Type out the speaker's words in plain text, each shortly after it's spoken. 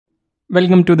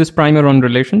Welcome to this primer on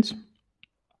relations.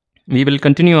 We will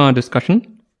continue our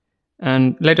discussion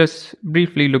and let us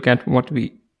briefly look at what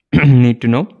we need to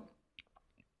know.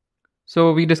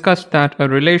 So we discussed that a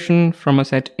relation from a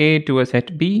set A to a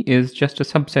set B is just a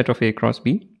subset of A cross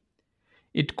B.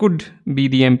 It could be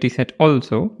the empty set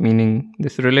also, meaning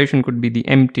this relation could be the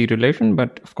empty relation,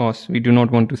 but of course we do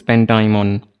not want to spend time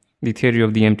on the theory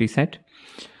of the empty set.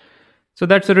 So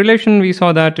that's a relation. We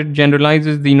saw that it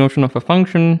generalizes the notion of a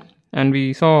function, and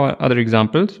we saw other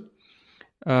examples.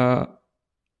 And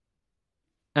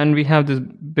we have this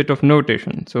bit of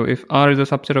notation. So if R is a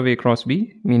subset of A cross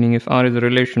B, meaning if R is a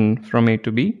relation from A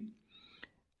to B,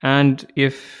 and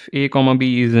if A comma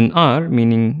B is in R,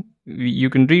 meaning you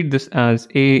can read this as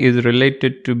A is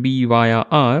related to B via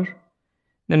R,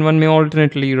 then one may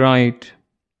alternately write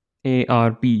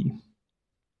ARB.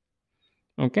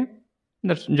 Okay,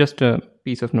 that's just a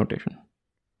piece of notation.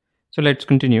 So let's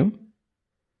continue.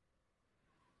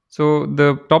 So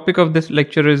the topic of this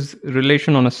lecture is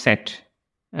relation on a set,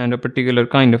 and a particular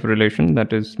kind of relation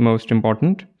that is most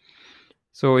important.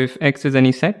 So if X is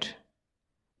any set,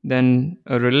 then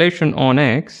a relation on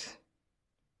X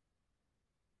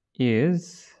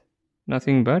is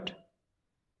nothing but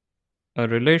a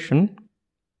relation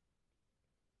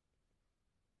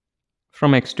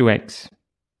from X to X.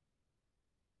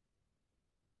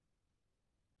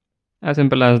 As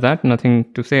simple as that,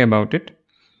 nothing to say about it.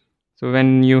 So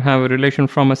when you have a relation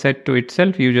from a set to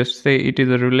itself, you just say it is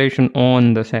a relation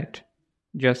on the set.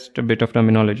 Just a bit of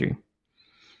terminology.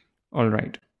 All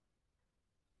right.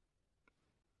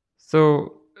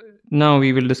 So now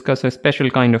we will discuss a special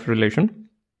kind of relation.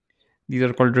 These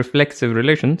are called reflexive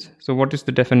relations. So what is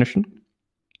the definition?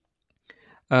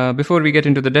 Before we get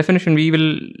into the definition, we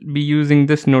will be using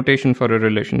this notation for a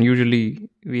relation. Usually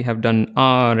we have done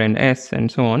R and S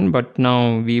and so on, but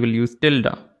now we will use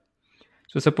tilde.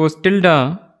 So suppose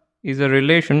tilde is a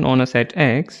relation on a set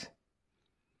X,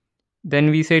 then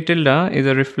we say tilde is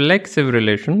a reflexive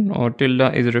relation, or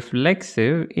tilde is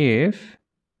reflexive if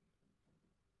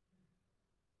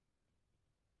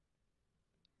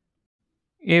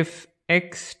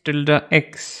X tilde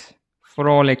X for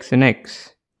all X in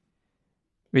X,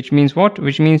 which means what?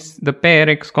 Which means the pair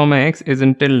X comma X is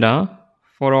in tilde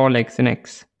for all X in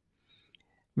X,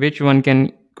 which one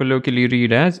can colloquially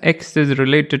read as X is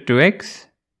related to X,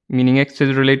 meaning X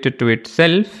is related to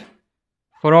itself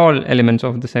for all elements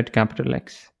of the set capital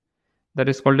X. That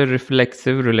is called a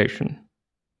reflexive relation.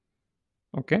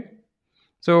 Okay.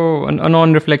 So a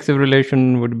non-reflexive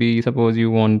relation would be, suppose you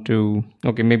want to,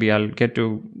 okay, maybe I'll get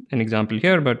to an example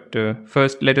here, but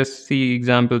first let us see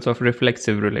examples of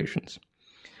reflexive relations.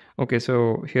 Okay,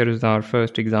 so here is our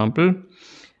first example.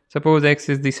 Suppose X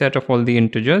is the set of all the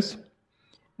integers,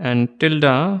 and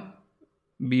tilde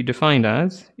be defined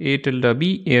as A tilde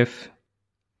B if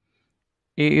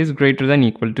A is greater than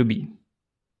equal to B.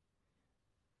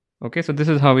 Okay, so this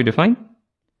is how we define.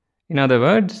 In other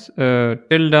words,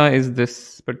 tilde is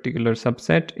this particular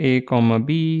subset A comma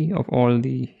B of all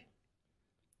the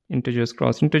integers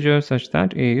cross integers such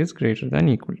that A is greater than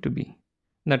equal to B.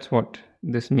 That's what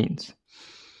this means.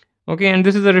 Okay, and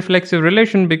this is a reflexive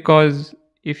relation because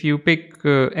if you pick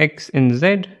X in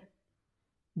Z,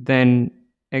 then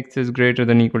X is greater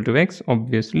than equal to X,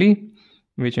 obviously,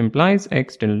 which implies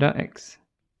X tilde X.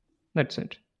 That's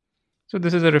it. So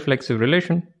this is a reflexive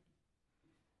relation.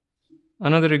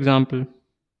 Another example.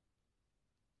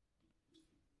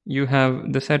 You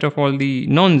have the set of all the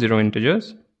non-zero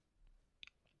integers,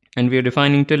 and we are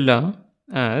defining tilde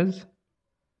as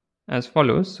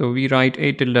follows. So we write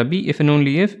A tilde B if and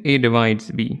only if A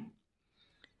divides B.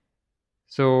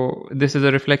 So this is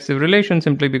a reflexive relation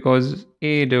simply because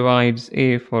A divides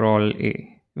A for all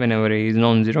A whenever A is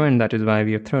non-zero, and that is why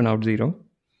we have thrown out 0.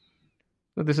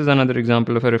 So this is another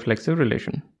example of a reflexive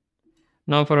relation.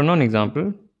 Now for a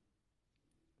non-example.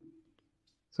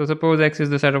 So suppose X is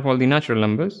the set of all the natural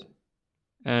numbers,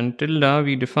 and tilde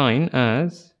we define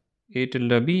as A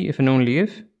tilde B if and only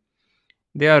if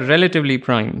they are relatively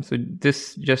prime. So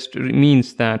this just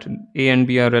means that A and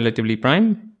B are relatively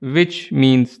prime, which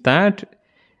means that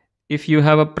if you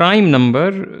have a prime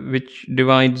number which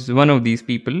divides one of these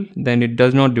people, then it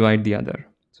does not divide the other.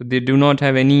 So they do not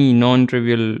have any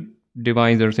non-trivial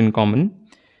divisors in common.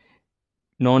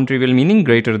 Non-trivial meaning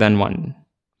greater than 1.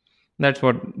 That's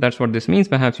what this means.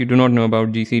 Perhaps you do not know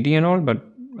about GCD and all, but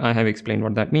I have explained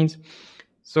what that means.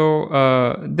 So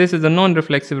this is a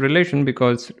non-reflexive relation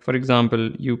because, for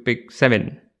example, you pick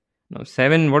 7. Now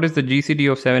 7, what is the GCD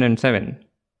of 7 and 7?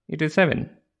 It is 7.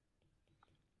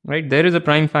 Right? There is a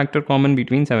prime factor common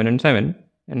between 7 and 7,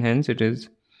 and hence it is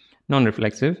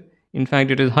non-reflexive. In fact,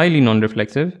 it is highly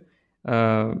non-reflexive.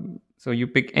 So you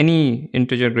pick any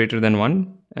integer greater than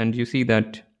 1 and you see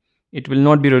that it will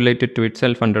not be related to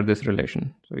itself under this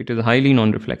relation. So it is highly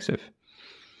non-reflexive.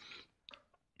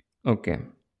 Okay.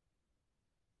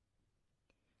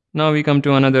 Now we come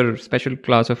to another special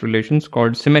class of relations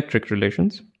called symmetric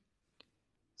relations.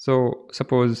 So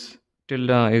suppose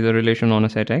tilde is a relation on a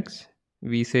set X.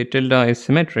 We say tilde is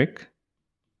symmetric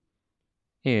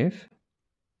if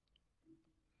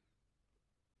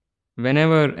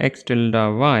whenever x tilde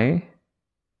y,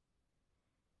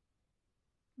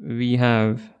 we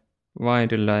have y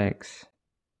tilde x,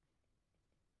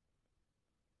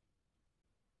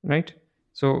 right?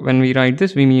 So when we write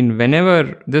this, we mean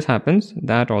whenever this happens,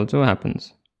 that also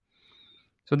happens.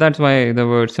 So that's why the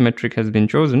word symmetric has been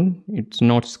chosen. It's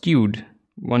not skewed.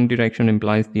 One direction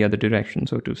implies the other direction,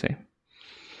 so to say.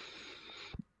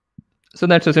 So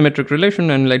that's a symmetric relation,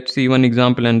 and let's see one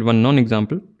example and one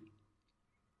non-example.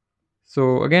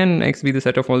 So again, x be the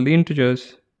set of all the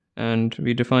integers, and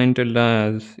we define tilde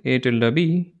as a tilde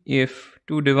b if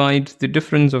 2 divides the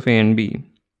difference of a and b.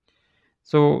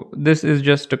 So this is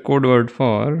just a code word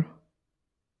for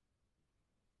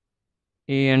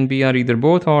a and b are either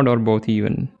both odd or both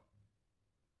even.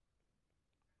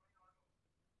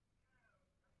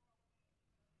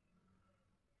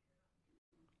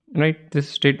 Right? This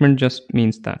statement just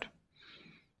means that.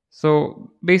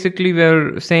 So basically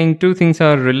we're saying two things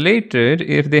are related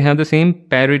if they have the same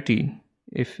parity.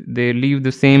 If they leave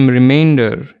the same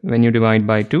remainder when you divide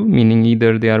by 2, meaning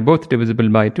either they are both divisible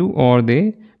by 2 or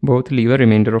they both leave a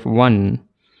remainder of 1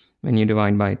 when you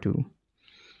divide by 2.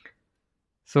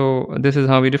 So this is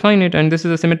how we define it, and this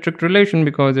is a symmetric relation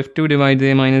because if 2 divides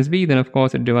a minus b, then of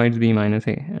course it divides b minus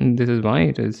a, and this is why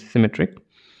it is symmetric.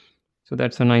 So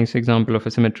that's a nice example of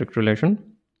a symmetric relation.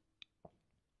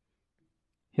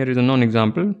 Here is a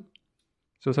non-example.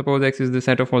 So suppose x is the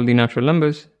set of all the natural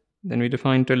numbers, then we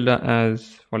define tilde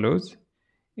as follows: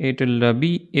 a tilde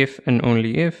b if and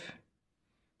only if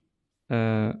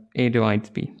a divides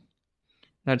b.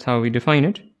 That's how we define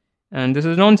it. And this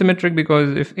is non-symmetric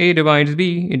because if a divides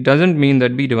b, it doesn't mean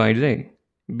that b divides a.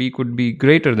 B could be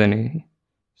greater than a.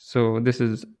 So this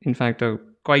is in fact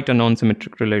quite a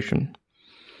non-symmetric relation.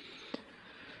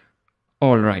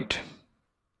 All right.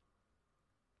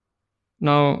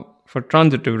 Now for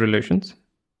transitive relations.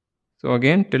 So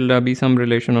again, tilde be some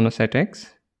relation on a set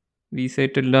X. We say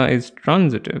tilde is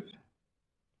transitive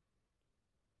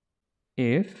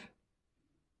if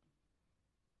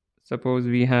suppose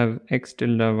we have x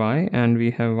tilde y and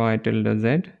we have y tilde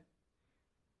z,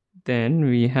 then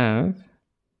we have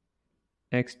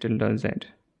x tilde z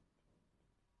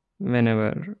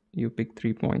whenever you pick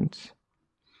 3 points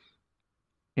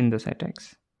in the set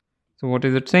X. So what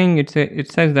is it saying? It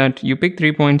says that you pick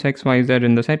 3 points x, y, z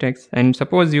in the set X, and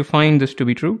suppose you find this to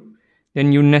be true,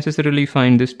 then you necessarily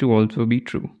find this to also be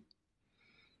true.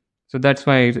 So that's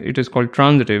why it is called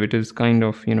transitive. It is kind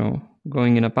of,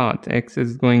 going in a path. X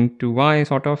is going to y,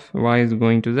 sort of. Y is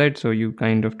going to z. So you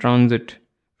kind of transit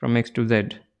from x to z.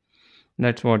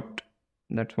 That's what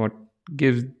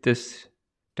gives this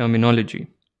terminology.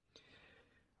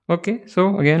 Okay,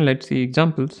 so again, let's see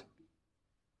examples.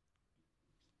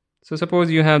 So suppose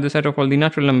you have the set of all the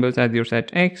natural numbers as your set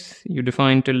X. You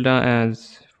define tilde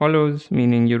as follows,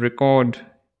 meaning you record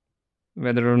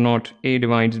whether or not a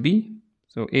divides b.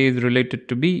 So a is related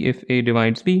to b if a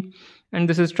divides b. And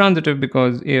this is transitive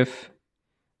because if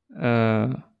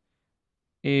a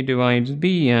divides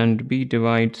b and b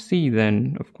divides c,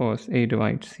 then of course a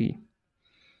divides c.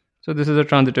 So this is a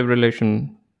transitive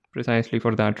relation precisely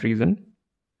for that reason.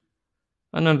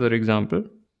 Another example.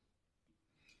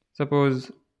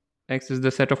 Suppose x is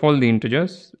the set of all the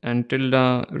integers and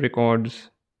tilde records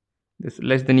this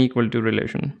less than equal to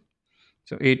relation.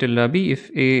 So a tilde b if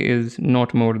a is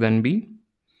not more than b.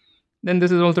 Then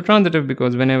this is also transitive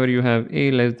because whenever you have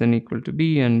a less than equal to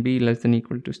b and b less than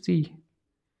equal to c,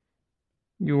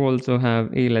 you also have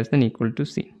a less than equal to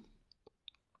c.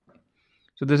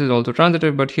 So this is also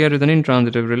transitive, but here is an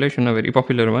intransitive relation, a very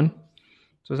popular one.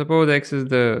 So suppose x is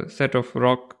the set of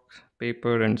rock,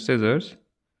 paper, and scissors.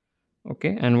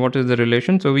 Okay, and what is the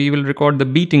relation? So we will record the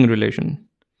beating relation.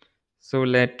 So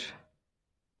let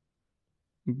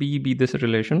b be this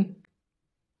relation.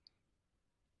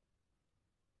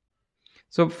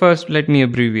 So first let me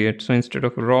abbreviate. So instead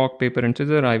of rock, paper, and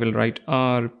scissors, I will write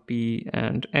R, P,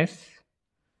 and S.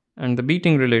 And the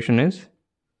beating relation is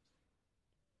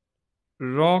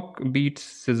rock beats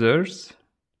scissors,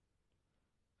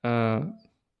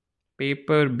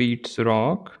 paper beats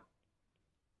rock,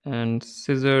 and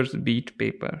scissors beat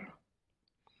paper.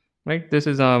 Right? This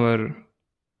is our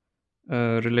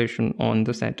relation on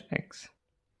the set X.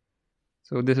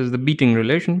 So this is the beating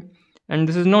relation. And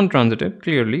this is non-transitive,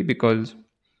 clearly, because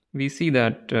we see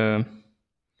that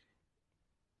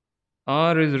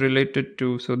R is related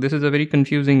to, so this is a very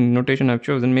confusing notation I've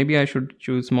chosen. Maybe I should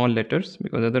choose small letters,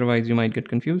 because otherwise you might get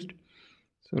confused.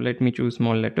 So let me choose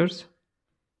small letters.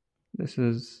 This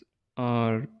is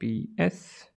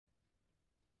RPS.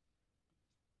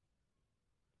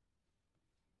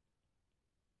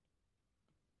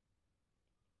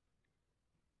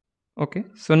 Okay,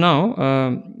 so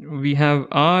now we have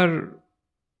R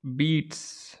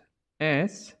beats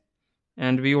S,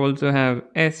 and we also have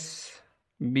S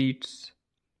beats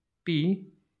P.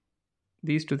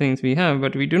 These two things we have,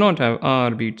 but we do not have R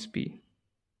beats P.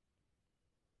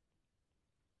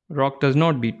 Rock does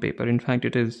not beat paper. In fact,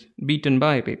 it is beaten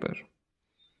by paper.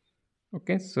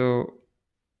 Okay, so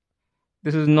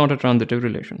this is not a transitive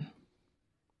relation.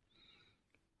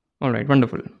 All right,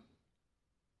 wonderful.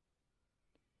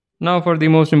 Now for the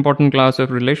most important class of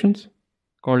relations,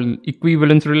 called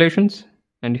equivalence relations.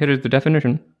 And here is the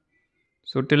definition.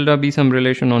 So tilde be some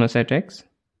relation on a set X.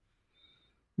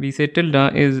 We say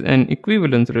tilde is an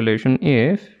equivalence relation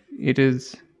if it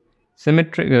is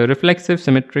symmetric, reflexive,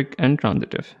 symmetric, and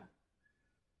transitive.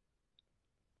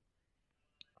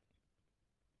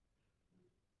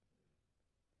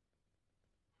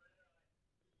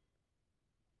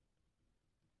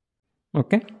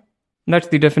 Okay, that's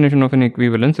the definition of an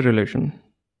equivalence relation.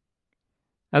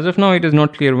 As of now, it is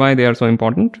not clear why they are so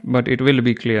important, but it will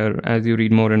be clear as you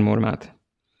read more and more math.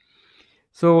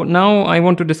 So now I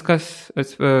want to discuss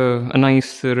a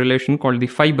nice relation called the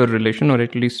fiber relation, or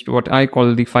at least what I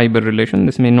call the fiber relation.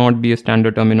 This may not be a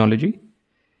standard terminology.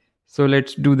 So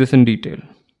let's do this in detail.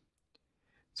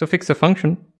 So fix a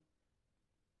function.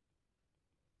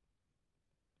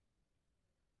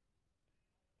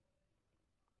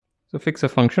 So fix a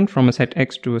function from a set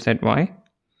X to a set Y.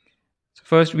 So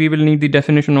first we will need the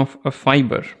definition of a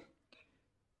fiber.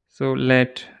 So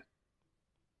let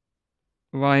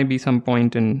Y be some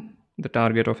point in the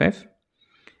target of F.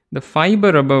 The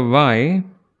fiber above Y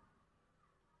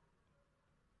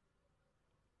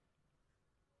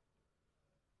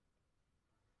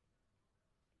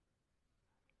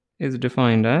is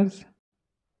defined as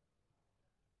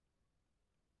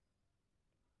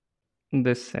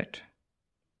this set,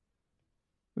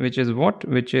 which is what?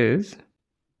 Which is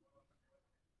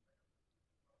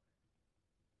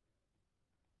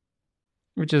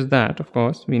that, of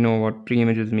course, we know what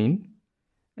pre-images mean.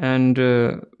 And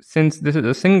since this is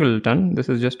a singleton, this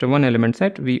is just a one element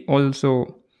set, we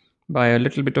also, by a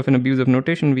little bit of an abuse of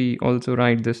notation, we also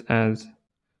write this as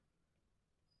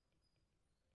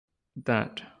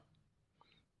that.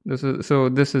 This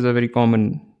is a very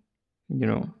common,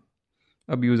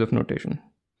 abuse of notation.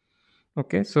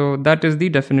 Okay, so that is the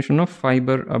definition of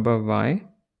fiber above Y.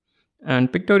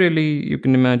 And pictorially, you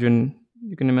can imagine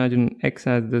X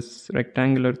as this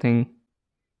rectangular thing.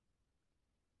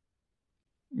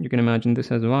 You can imagine this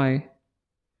as Y.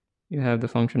 You have the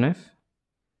function F.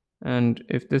 And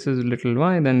if this is little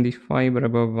y, then the fiber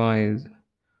above Y is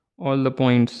all the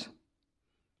points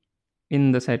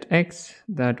in the set X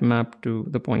that map to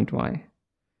the point Y.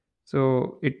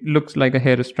 So it looks like a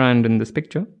hair strand in this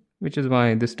picture, which is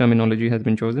why this terminology has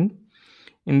been chosen.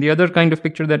 In the other kind of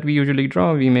picture that we usually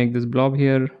draw, we make this blob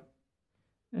here,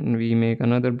 and we make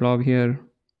another blob here.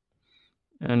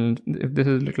 And if this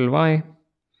is little y,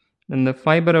 then the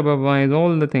fiber above Y is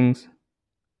all the things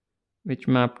which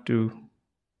map to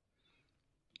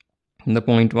the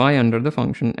point Y under the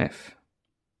function F.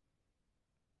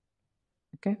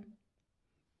 Okay,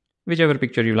 whichever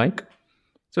picture you like.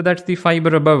 So that's the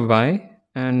fiber above Y,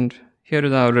 and here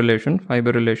is our relation,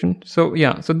 fiber relation. So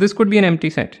yeah, so this could be an empty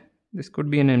set. This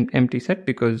could be an empty set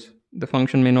because the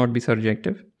function may not be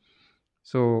surjective.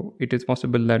 So it is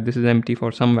possible that this is empty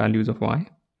for some values of Y.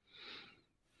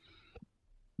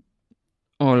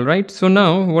 All right, so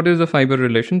now what is a fiber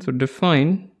relation? So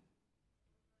define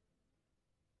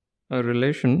a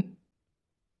relation,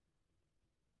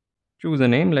 choose a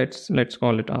name, let's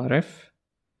call it RF,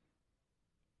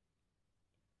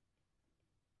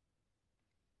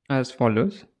 as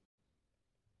follows.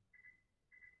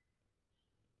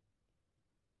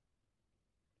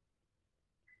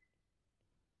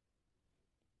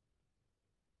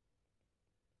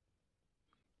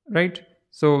 Right,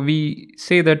 so we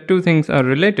say that two things are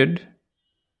related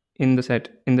in the set,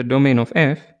 in the domain of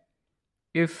F,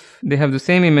 if they have the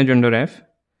same image under F.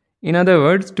 In other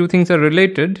words, two things are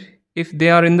related if they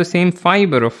are in the same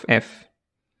fiber of F,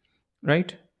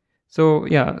 right? So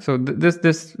yeah, so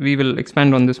this we will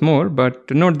expand on this more, but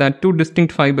note that two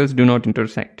distinct fibers do not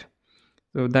intersect.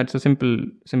 So that's a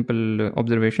simple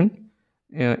observation.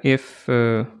 If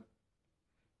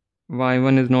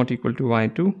y1 is not equal to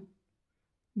y2,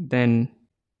 then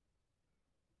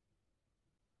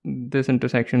this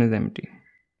intersection is empty,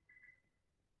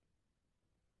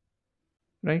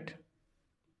 right?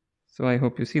 So I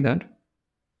hope you see that.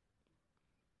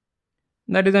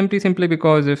 That is empty simply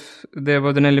because if there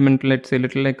was an element, let's say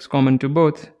little x common to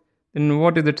both, then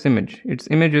what is its image? Its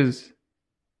image is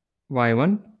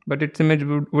y1, but its image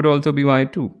would also be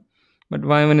y2. But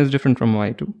y1 is different from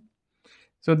y2.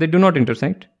 So they do not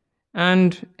intersect.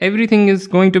 And everything is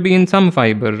going to be in some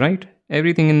fiber, right?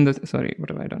 Everything in the, sorry, what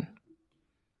have I done?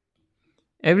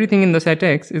 Everything in the set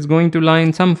X is going to lie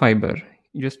in some fiber.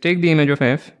 You just take the image of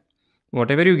F,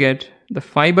 whatever you get, the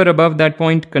fiber above that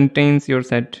point contains your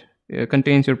set,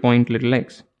 contains your point little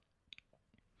x.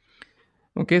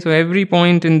 Okay, so every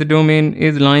point in the domain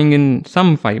is lying in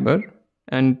some fiber,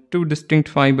 and two distinct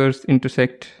fibers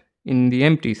intersect in the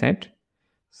empty set.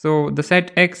 So the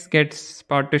set X gets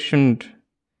partitioned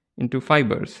into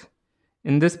fibers.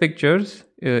 In this picture,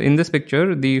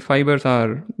 the fibers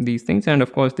are these things, and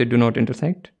of course they do not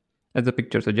intersect, as the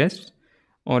picture suggests.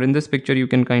 Or in this picture, you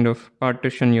can kind of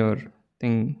partition your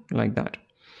thing like that.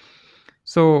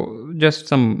 So just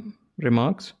some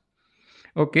remarks.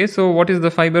 Okay, so what is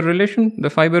the fiber relation? The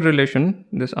fiber relation,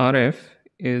 this RF,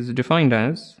 is defined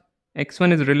as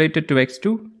x1 is related to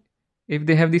x2 if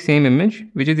they have the same image,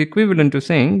 which is equivalent to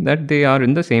saying that they are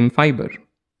in the same fiber.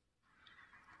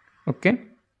 Okay.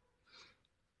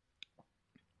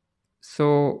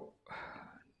 So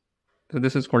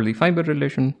this is called the fiber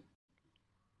relation.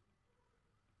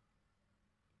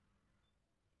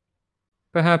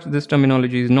 Perhaps this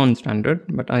terminology is non-standard,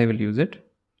 but I will use it.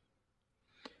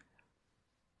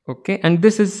 Okay, and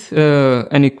this is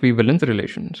an equivalence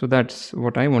relation. So that's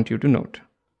what I want you to note.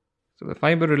 So the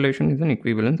fiber relation is an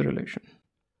equivalence relation.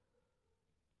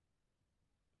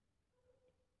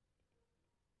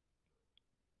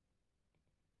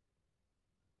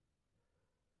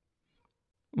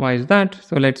 Why is that?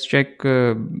 So let's check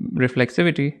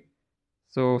reflexivity.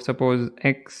 So suppose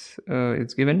x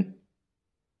is given,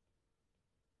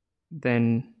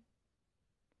 then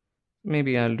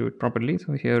maybe I'll do it properly.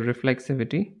 So here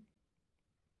reflexivity.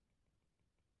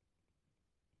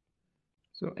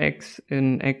 So x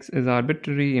in x is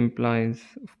arbitrary implies,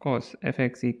 of course,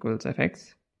 fx equals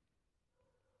fx,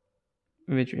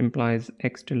 which implies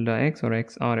x tilde x or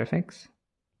x r fx.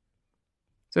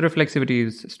 So reflexivity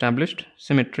is established.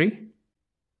 Symmetry.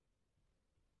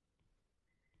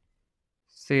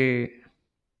 Say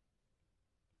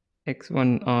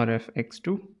x1 rf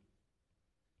x2,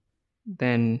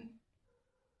 then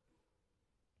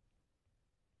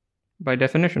by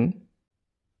definition,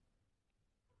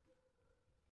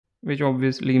 which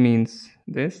obviously means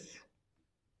this,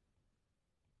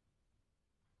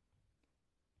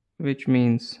 which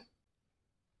means,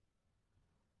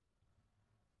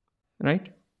 right?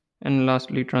 And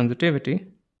lastly, transitivity.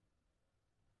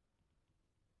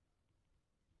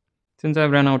 Since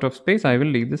I've run out of space, I will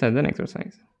leave this as an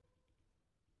exercise.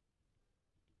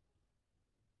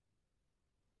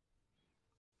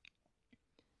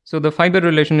 So the fiber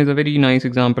relation is a very nice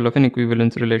example of an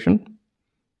equivalence relation.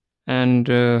 And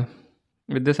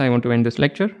with this, I want to end this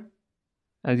lecture.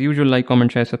 As usual, like,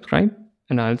 comment, share, subscribe,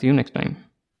 and I'll see you next time.